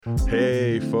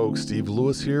Hey folks, Steve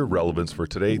Lewis here, Relevance for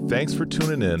Today. Thanks for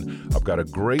tuning in. I've got a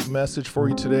great message for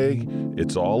you today.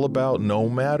 It's all about no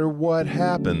matter what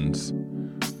happens,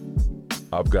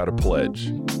 I've got a pledge.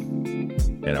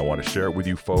 And I want to share it with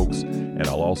you folks. And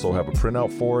I'll also have a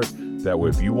printout for it. That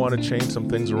way, if you want to change some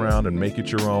things around and make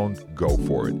it your own, go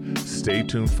for it. Stay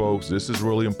tuned, folks. This is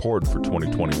really important for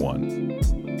 2021.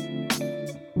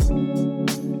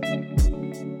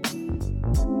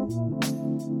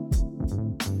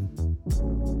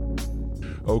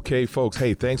 Okay, folks.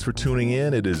 Hey, thanks for tuning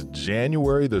in. It is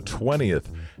January the 20th.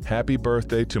 Happy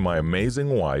birthday to my amazing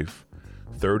wife,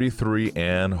 33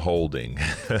 and holding.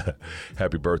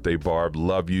 Happy birthday, Barb.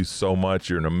 Love you so much.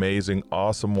 You're an amazing,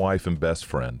 awesome wife and best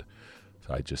friend.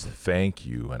 So I just thank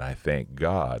you, and I thank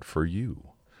God for you.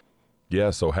 Yeah,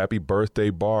 so happy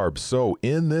birthday, Barb. So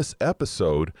in this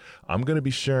episode, I'm going to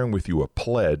be sharing with you a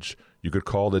pledge. You could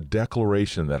call it a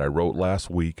declaration that I wrote last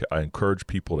week. I encourage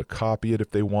people to copy it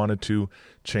if they wanted to,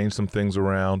 change some things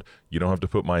around. You don't have to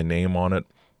put my name on it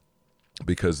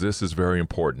because this is very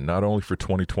important, not only for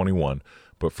 2021,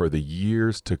 but for the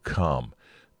years to come.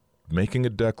 Making a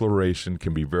declaration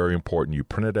can be very important. You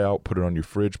print it out, put it on your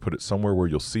fridge, put it somewhere where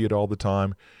you'll see it all the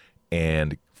time,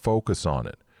 and focus on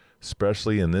it.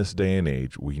 Especially in this day and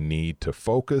age, we need to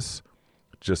focus,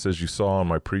 just as you saw in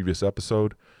my previous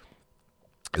episode,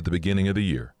 at the beginning of the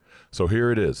year. So here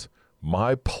it is.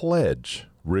 My pledge,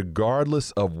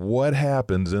 regardless of what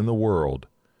happens in the world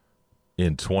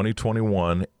in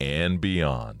 2021 and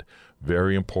beyond.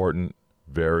 Very important,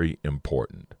 very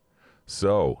important.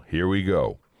 So here we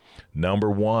go. Number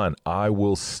one, I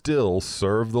will still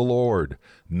serve the Lord.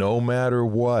 No matter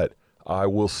what, I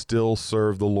will still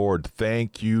serve the Lord.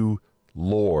 Thank you,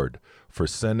 Lord, for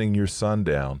sending your son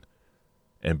down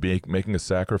and making a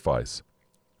sacrifice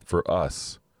for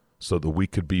us so that we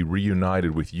could be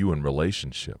reunited with you in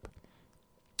relationship.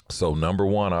 So number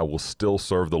one, I will still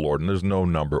serve the Lord. And there's no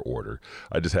number order.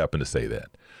 I just happen to say that.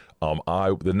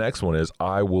 The next one is,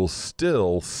 I will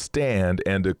still stand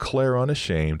and declare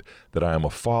unashamed that I am a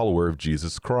follower of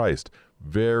Jesus Christ.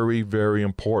 Very, very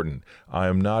important. I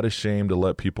am not ashamed to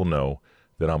let people know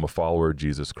that I'm a follower of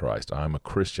Jesus Christ. I'm a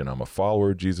Christian. I'm a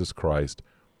follower of Jesus Christ.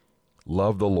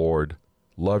 Love the Lord.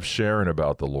 Love sharing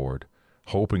about the Lord.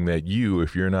 Hoping that you,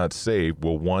 if you're not saved,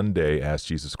 will one day ask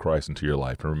Jesus Christ into your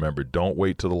life. And remember, don't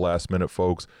wait till the last minute,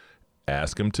 folks.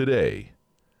 Ask him today.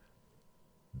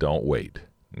 Don't wait.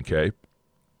 Okay?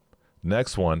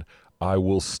 Next one, I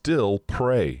will still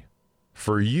pray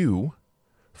for you,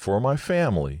 for my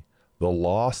family, the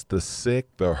lost, the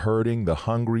sick, the hurting, the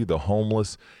hungry, the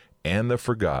homeless, and the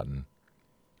forgotten.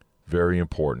 Very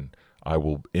important. I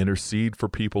will intercede for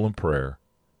people in prayer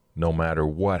no matter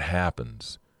what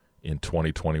happens in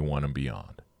 2021 and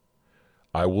beyond.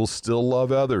 I will still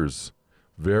love others.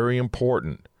 Very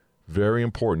important. Very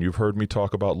important. You've heard me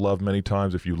talk about love many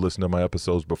times if you've listened to my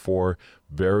episodes before.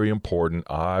 Very important.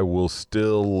 I will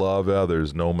still love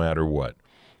others no matter what.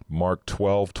 Mark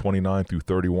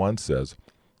 12:29-31 says,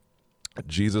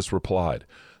 Jesus replied,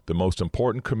 the most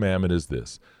important commandment is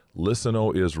this. Listen,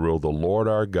 O Israel, the Lord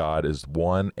our God is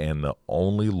one and the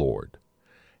only Lord.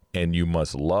 And you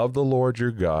must love the Lord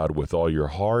your God with all your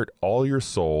heart, all your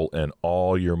soul, and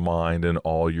all your mind, and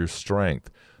all your strength.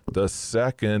 The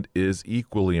second is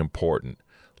equally important.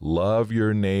 Love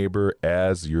your neighbor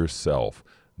as yourself.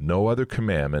 No other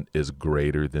commandment is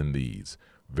greater than these.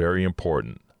 Very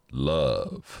important.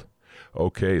 Love.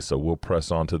 Okay, so we'll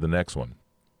press on to the next one.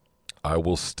 I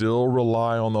will still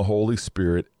rely on the Holy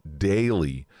Spirit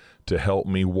daily to help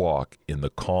me walk in the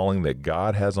calling that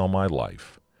God has on my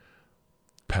life.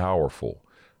 Powerful,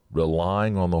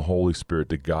 relying on the Holy Spirit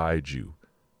to guide you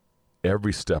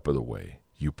every step of the way.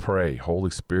 You pray, Holy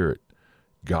Spirit,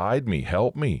 guide me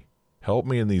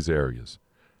in these areas.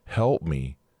 Help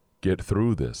me get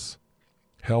through this.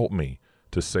 Help me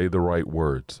to say the right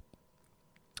words.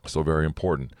 So very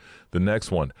important. The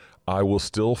next one, I will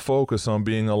still focus on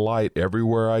being a light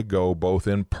everywhere I go, both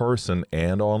in person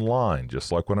and online,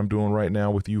 just like what I'm doing right now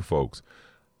with you folks.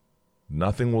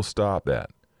 Nothing will stop that.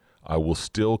 I will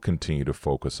still continue to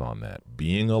focus on that.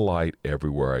 Being a light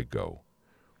everywhere I go.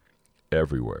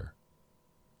 Everywhere.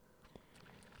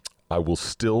 I will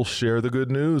still share the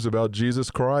good news about Jesus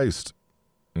Christ.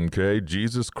 Okay?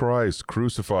 Jesus Christ,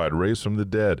 crucified, raised from the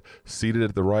dead, seated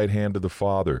at the right hand of the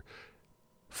Father.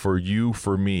 For you,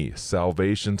 for me.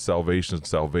 Salvation, salvation,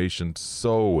 salvation.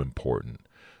 So important.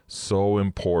 So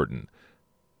important.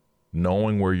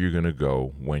 Knowing where you're going to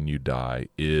go when you die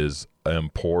is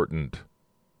important.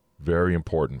 Very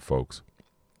important, folks.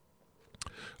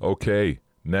 Okay,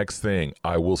 next thing.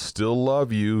 I will still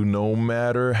love you no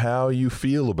matter how you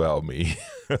feel about me.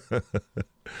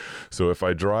 So if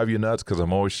I drive you nuts because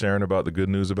I'm always sharing about the good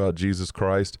news about Jesus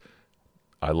Christ,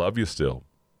 I love you still.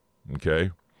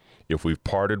 Okay? If we've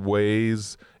parted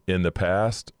ways in the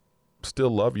past, still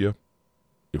love you.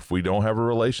 If we don't have a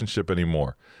relationship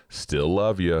anymore, still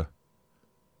love you.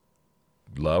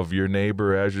 Love your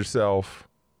neighbor as yourself.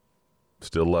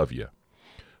 Still love you.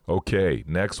 Okay,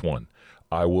 next one.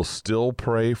 I will still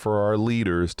pray for our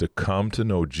leaders to come to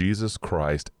know Jesus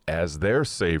Christ as their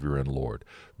Savior and Lord.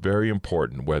 Very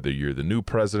important, whether you're the new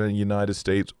president of the United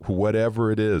States,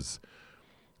 whatever it is,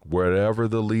 wherever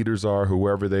the leaders are,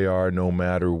 whoever they are, no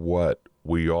matter what,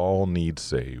 we all need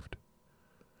saved.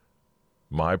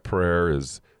 My prayer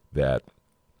is that,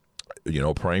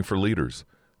 praying for leaders,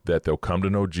 that they'll come to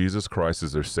know Jesus Christ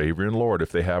as their Savior and Lord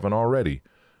if they haven't already.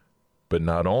 But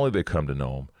not only they come to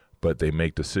know Him, but they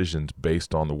make decisions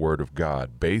based on the Word of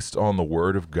God. Based on the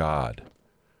Word of God,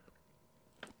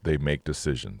 they make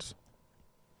decisions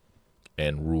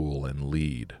and rule and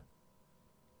lead.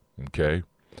 Okay?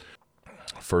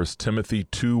 1 Timothy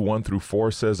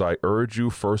 2:1-4 says, I urge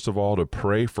you, first of all, to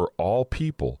pray for all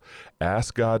people.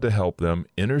 Ask God to help them,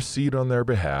 intercede on their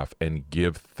behalf, and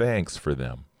give thanks for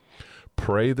them.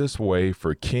 Pray this way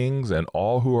for kings and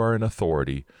all who are in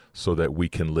authority, so that we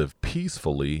can live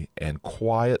peacefully and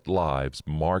quiet lives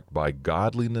marked by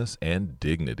godliness and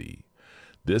dignity.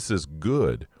 This is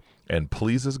good and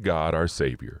pleases God our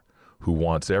Savior, who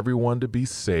wants everyone to be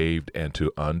saved and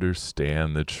to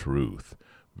understand the truth.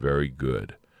 Very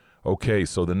good. Okay,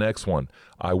 so the next one.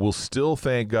 I will still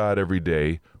thank God every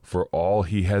day for all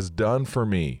He has done for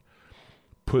me.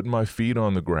 Putting my feet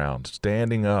on the ground,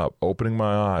 standing up, opening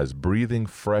my eyes, breathing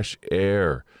fresh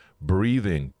air,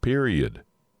 breathing, period.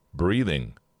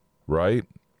 Breathing, right?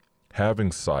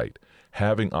 Having sight,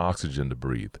 having oxygen to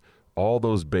breathe. All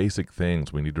those basic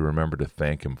things we need to remember to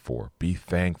thank Him for. Be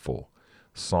thankful.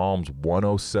 Psalms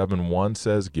 107:1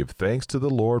 says, give thanks to the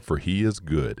Lord, for He is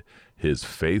good. His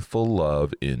faithful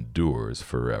love endures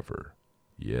forever.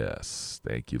 Yes,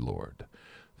 thank you, Lord.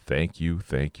 Thank you,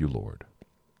 Lord.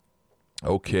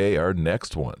 Okay, our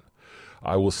next one.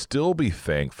 I will still be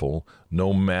thankful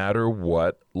no matter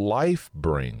what life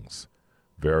brings.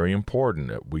 Very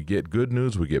important. We get good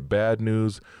news, we get bad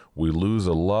news, we lose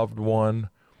a loved one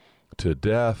to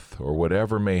death or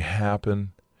whatever may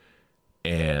happen,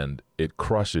 and it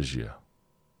crushes you.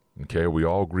 Okay, we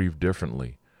all grieve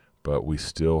differently, but we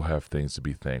still have things to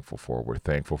be thankful for. We're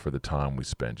thankful for the time we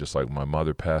spent. Just like my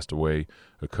mother passed away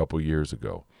a couple years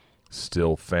ago.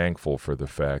 Still thankful for the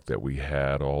fact that we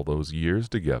had all those years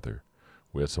together.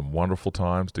 We had some wonderful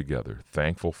times together.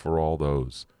 Thankful for all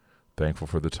those. Thankful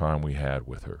for the time we had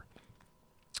with her.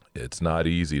 It's not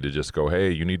easy to just go,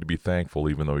 hey, you need to be thankful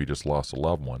even though you just lost a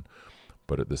loved one.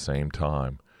 But at the same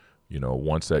time,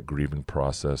 once that grieving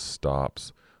process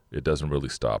stops, it doesn't really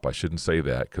stop. I shouldn't say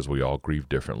that because we all grieve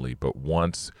differently. But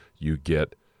once you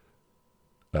get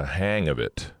a hang of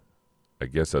it, I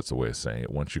guess that's the way of saying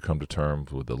it. Once you come to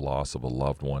terms with the loss of a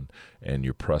loved one and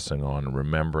you're pressing on and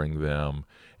remembering them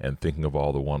and thinking of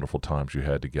all the wonderful times you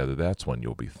had together, that's when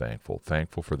you'll be thankful.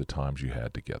 Thankful for the times you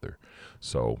had together.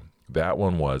 So that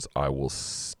one was, I will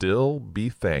still be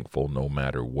thankful no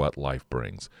matter what life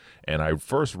brings. And I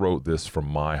first wrote this from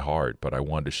my heart, but I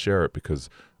wanted to share it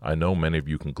because I know many of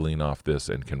you can glean off this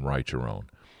and can write your own.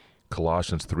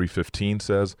 Colossians 3:15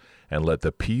 says, and let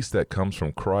the peace that comes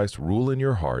from Christ rule in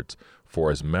your hearts, for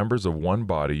as members of one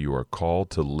body you are called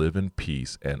to live in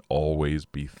peace and always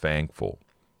be thankful.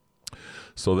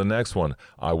 So the next one,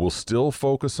 I will still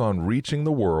focus on reaching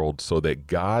the world so that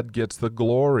God gets the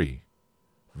glory.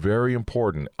 Very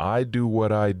important. I do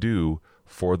what I do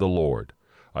for the Lord.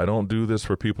 I don't do this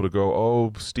for people to go,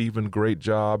 oh, Stephen, great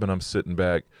job, and I'm sitting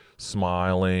back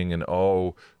smiling and,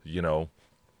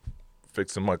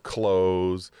 fixing my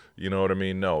clothes, you know what I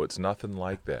mean? No, it's nothing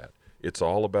like that. It's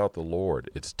all about the Lord.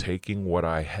 It's taking what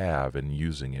I have and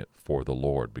using it for the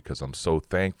Lord because I'm so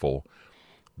thankful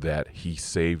that He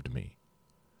saved me.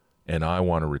 And I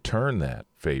want to return that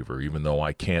favor, even though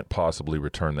I can't possibly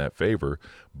return that favor,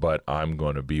 but I'm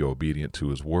going to be obedient to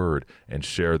His word and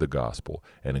share the gospel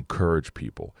and encourage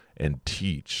people and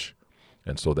teach.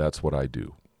 And so that's what I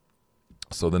do.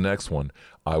 So the next one,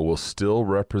 I will still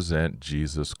represent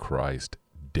Jesus Christ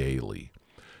daily.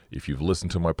 If you've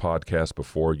listened to my podcast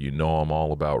before, you know I'm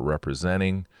all about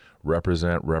representing,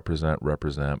 represent,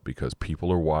 because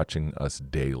people are watching us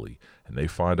daily. And they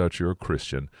find out you're a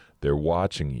Christian, they're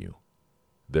watching you.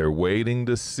 They're waiting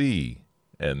to see,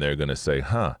 and they're going to say,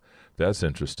 that's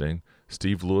interesting.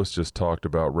 Steve Lewis just talked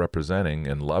about representing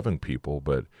and loving people,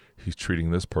 but he's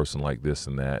treating this person like this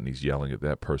and that, and he's yelling at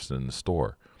that person in the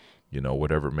store.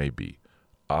 Whatever it may be.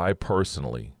 I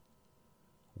personally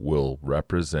will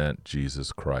represent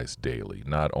Jesus Christ daily,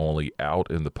 not only out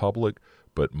in the public,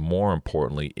 but more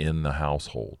importantly in the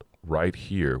household, right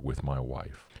here with my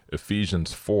wife.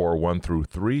 Ephesians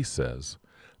 4:1-3 says,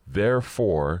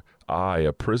 "Therefore, I,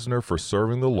 a prisoner for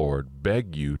serving the Lord,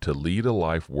 beg you to lead a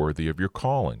life worthy of your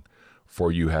calling,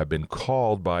 for you have been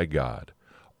called by God.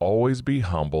 Always be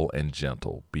humble and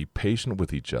gentle, be patient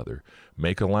with each other,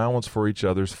 make allowance for each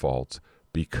other's faults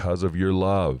because of your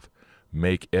love.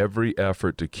 Make every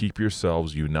effort to keep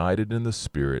yourselves united in the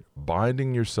Spirit,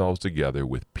 binding yourselves together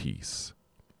with peace."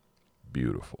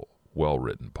 Beautiful. Well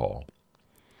written, Paul.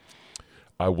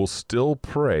 "I will still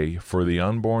pray for the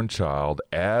unborn child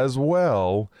as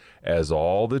well as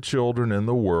all the children in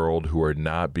the world who are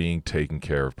not being taken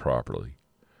care of properly."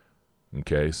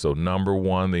 Okay, so number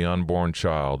one, the unborn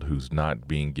child who's not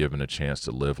being given a chance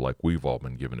to live like we've all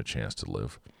been given a chance to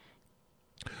live.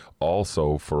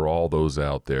 Also, for all those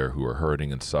out there who are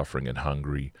hurting and suffering and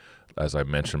hungry, as I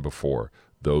mentioned before,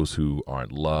 those who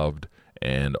aren't loved,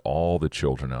 and all the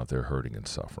children out there hurting and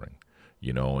suffering.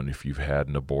 You know, and if you've had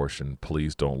an abortion,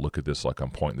 please don't look at this like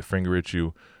I'm pointing the finger at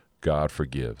you. God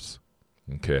forgives,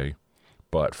 okay?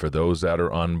 But for those that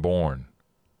are unborn,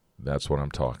 that's what I'm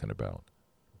talking about,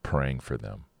 praying for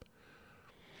them.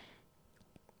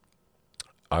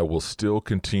 "I will still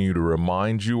continue to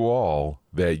remind you all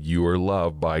that you are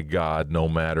loved by God no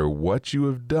matter what you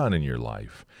have done in your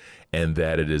life, and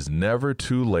that it is never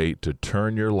too late to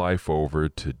turn your life over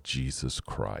to Jesus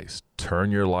Christ.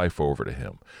 Turn your life over to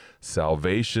Him.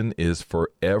 Salvation is for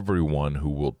everyone who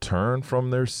will turn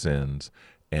from their sins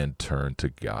and turn to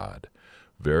God."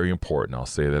 Very important. I'll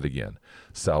say that again.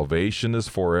 Salvation is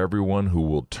for everyone who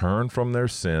will turn from their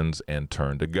sins and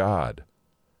turn to God.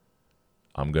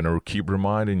 I'm going to keep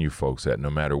reminding you folks that no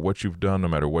matter what you've done, no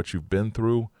matter what you've been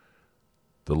through,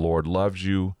 the Lord loves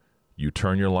you. You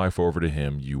turn your life over to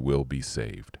Him, you will be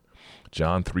saved.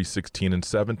 John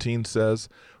 3:16-17 says,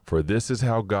 "For this is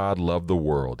how God loved the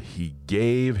world. He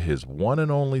gave His one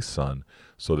and only Son,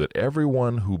 so that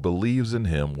everyone who believes in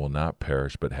Him will not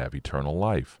perish but have eternal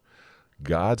life.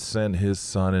 God sent His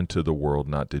Son into the world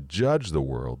not to judge the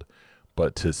world,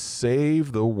 but to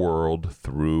save the world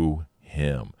through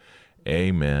Him."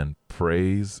 Amen.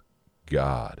 Praise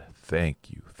God. Thank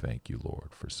you,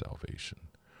 Lord, for salvation.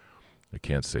 I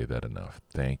can't say that enough.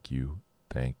 Thank you,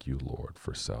 Lord,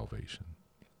 for salvation.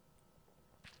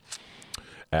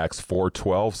 Acts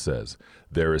 4:12 says,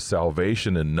 "There is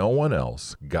salvation in no one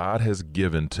else. God has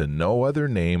given to no other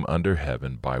name under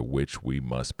heaven by which we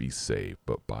must be saved,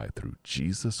 but by through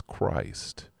Jesus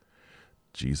Christ."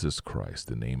 Jesus Christ,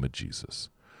 the name of Jesus.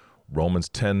 Romans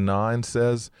 10:9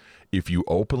 says, "If you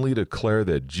openly declare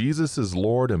that Jesus is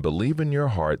Lord and believe in your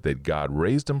heart that God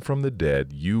raised Him from the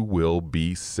dead, you will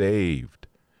be saved."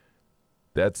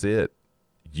 That's it.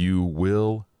 You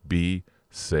will be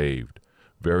saved.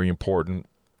 Very important.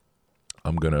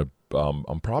 I'm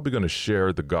probably gonna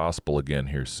share the gospel again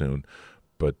here soon,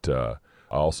 but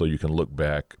also you can look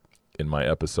back in my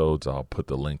episodes. I'll put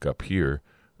the link up here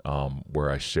where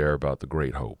I share about the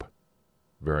great hope.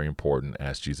 Very important.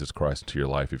 Ask Jesus Christ into your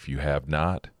life if you have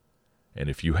not, and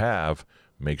if you have,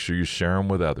 make sure you share them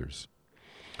with others.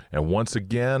 And once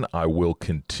again, I will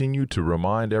continue to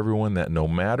remind everyone that no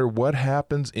matter what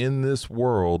happens in this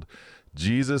world,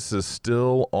 Jesus is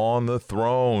still on the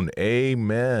throne.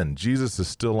 Amen. Jesus is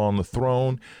still on the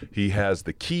throne. He has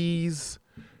the keys.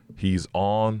 He's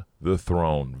on the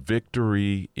throne.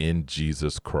 Victory in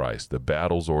Jesus Christ. The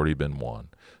battle's already been won.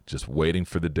 Just waiting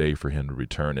for the day for Him to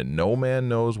return. And no man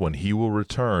knows when He will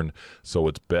return, so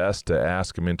it's best to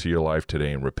ask Him into your life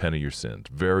today and repent of your sins.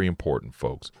 Very important,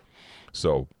 folks.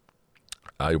 So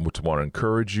I want to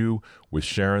encourage you with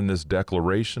sharing this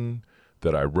declaration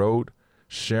that I wrote,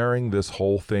 sharing this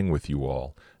whole thing with you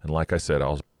all. And like I said,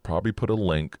 I'll probably put a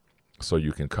link so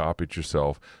you can copy it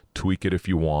yourself, tweak it if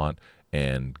you want,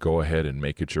 and go ahead and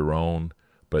make it your own.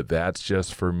 But that's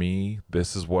just for me.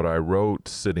 This is what I wrote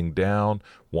sitting down,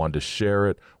 wanted to share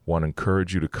it, want to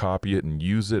encourage you to copy it and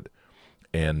use it.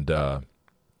 And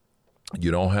you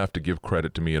don't have to give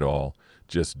credit to me at all.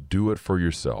 Just do it for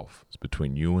yourself. It's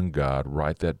between you and God.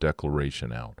 Write that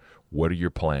declaration out. What are your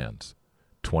plans?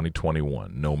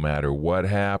 2021, no matter what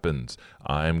happens,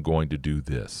 I'm going to do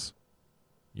this.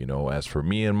 You know, as for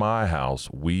me and my house,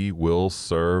 we will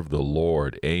serve the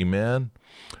Lord. Amen.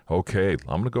 Okay,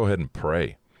 I'm going to go ahead and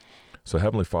pray. So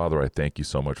Heavenly Father, I thank you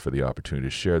so much for the opportunity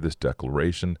to share this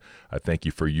declaration. I thank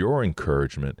you for your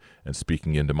encouragement and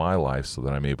speaking into my life so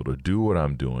that I'm able to do what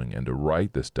I'm doing and to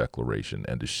write this declaration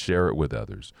and to share it with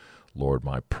others. Lord,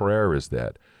 my prayer is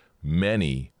that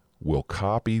many will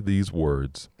copy these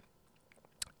words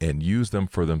and use them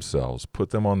for themselves. Put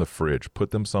them on the fridge.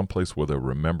 Put them someplace where they'll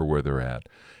remember where they're at,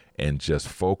 and just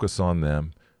focus on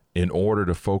them in order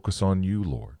to focus on you,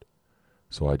 Lord.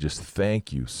 So I just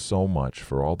thank you so much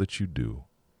for all that you do.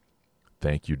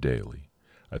 Thank you daily.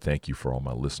 I thank you for all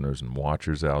my listeners and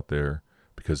watchers out there,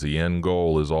 because the end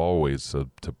goal is always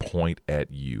to point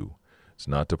at you. It's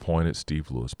not to point at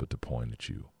Steve Lewis, but to point at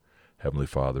you. Heavenly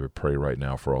Father, I pray right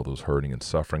now for all those hurting and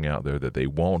suffering out there, that they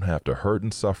won't have to hurt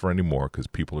and suffer anymore, because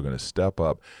people are going to step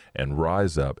up and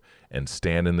rise up and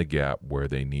stand in the gap where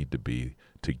they need to be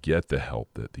to get the help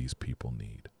that these people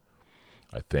need.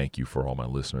 I thank you for all my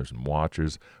listeners and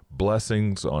watchers.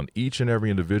 Blessings on each and every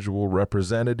individual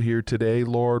represented here today,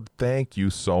 Lord. Thank you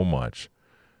so much.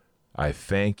 I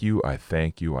thank you, I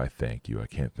thank you, I thank you. I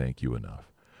can't thank you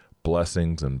enough.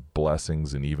 Blessings and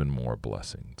even more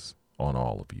blessings on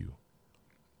all of you.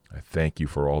 I thank you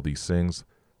for all these things.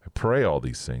 I pray all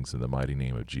these things in the mighty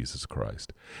name of Jesus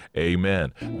Christ.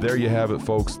 Amen. There you have it,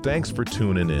 folks. Thanks for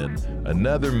tuning in.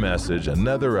 Another message,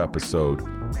 another episode.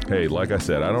 Hey, like I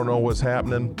said, I don't know what's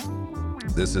happening.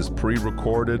 This is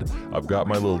pre-recorded. I've got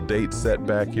my little date set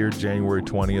back here, January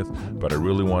 20th, but I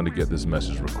really wanted to get this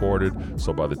message recorded.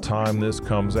 So by the time this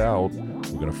comes out,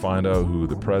 we're going to find out who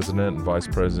the President and Vice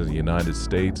President of the United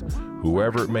States,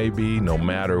 whoever it may be, no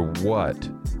matter what.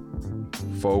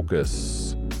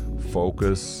 Focus.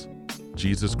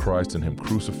 Jesus Christ and Him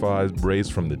crucified,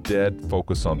 raised from the dead.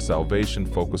 Focus on salvation.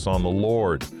 Focus on the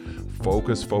Lord.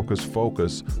 Focus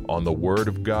on the Word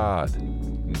of God.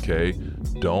 Okay?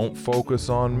 Don't focus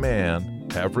on man.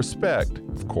 Have respect,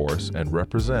 of course, and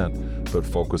represent, but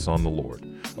focus on the Lord.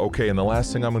 Okay, and the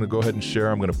last thing I'm going to go ahead and share,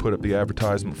 I'm going to put up the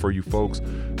advertisement for you folks.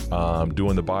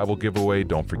 Doing the Bible giveaway.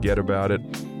 Don't forget about it.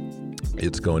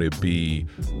 It's going to be,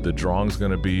 the drawing's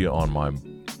going to be on my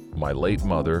late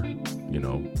mother,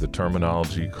 the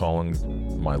terminology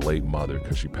calling my late mother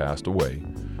because she passed away.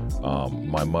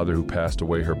 My mother who passed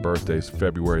away, her birthday's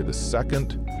February the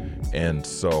 2nd. And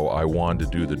so I wanted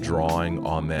to do the drawing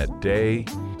on that day.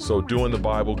 So doing the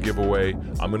Bible giveaway,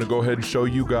 I'm going to go ahead and show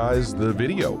you guys the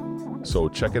video. So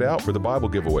check it out for the Bible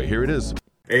giveaway. Here it is.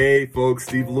 Hey folks,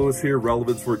 Steve Lewis here,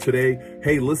 Relevance for Today.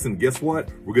 Hey, listen, guess what?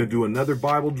 We're going to do another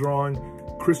Bible drawing.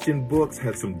 Christian Books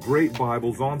had some great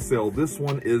Bibles on sale. This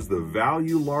one is the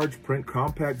Value Large Print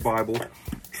Compact Bible,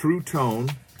 True Tone.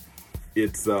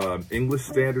 It's English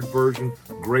Standard Version.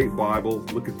 Great Bible.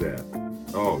 Look at that.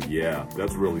 Oh, yeah,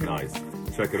 that's really nice.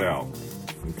 Check it out.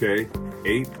 Okay,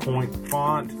 8-point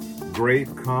font,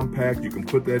 great, compact. You can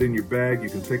put that in your bag. You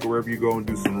can take it wherever you go and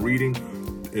do some reading.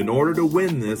 In order to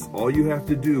win this, all you have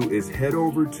to do is head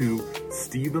over to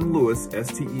Stephen Lewis,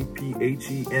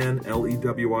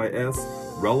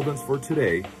 StephenLewis, Relevance for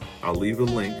Today. I'll leave a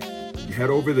link. You head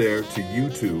over there to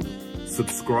YouTube,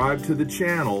 subscribe to the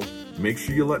channel. Make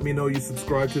sure you let me know you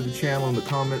subscribe to the channel in the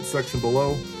comment section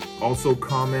below. Also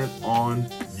comment on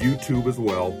YouTube as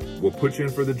well. We'll put you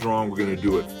in for the drawing. We're going to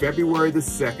do it February the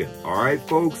 2nd. All right,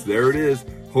 folks, there it is.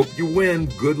 Hope you win.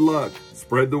 Good luck.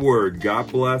 Spread the word.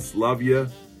 God bless. Love you.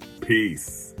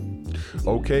 Peace.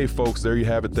 Okay, folks, there you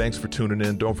have it. Thanks for tuning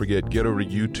in. Don't forget, get over to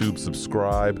YouTube,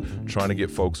 subscribe. Trying to get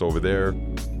folks over there.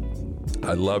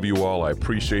 I love you all. I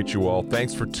appreciate you all.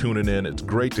 Thanks for tuning in. It's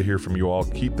great to hear from you all.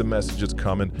 Keep the messages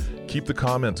coming. Keep the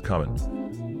comments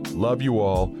coming. Love you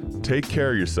all. Take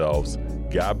care of yourselves.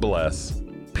 God bless.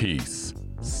 Peace.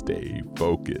 Stay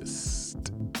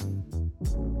focused.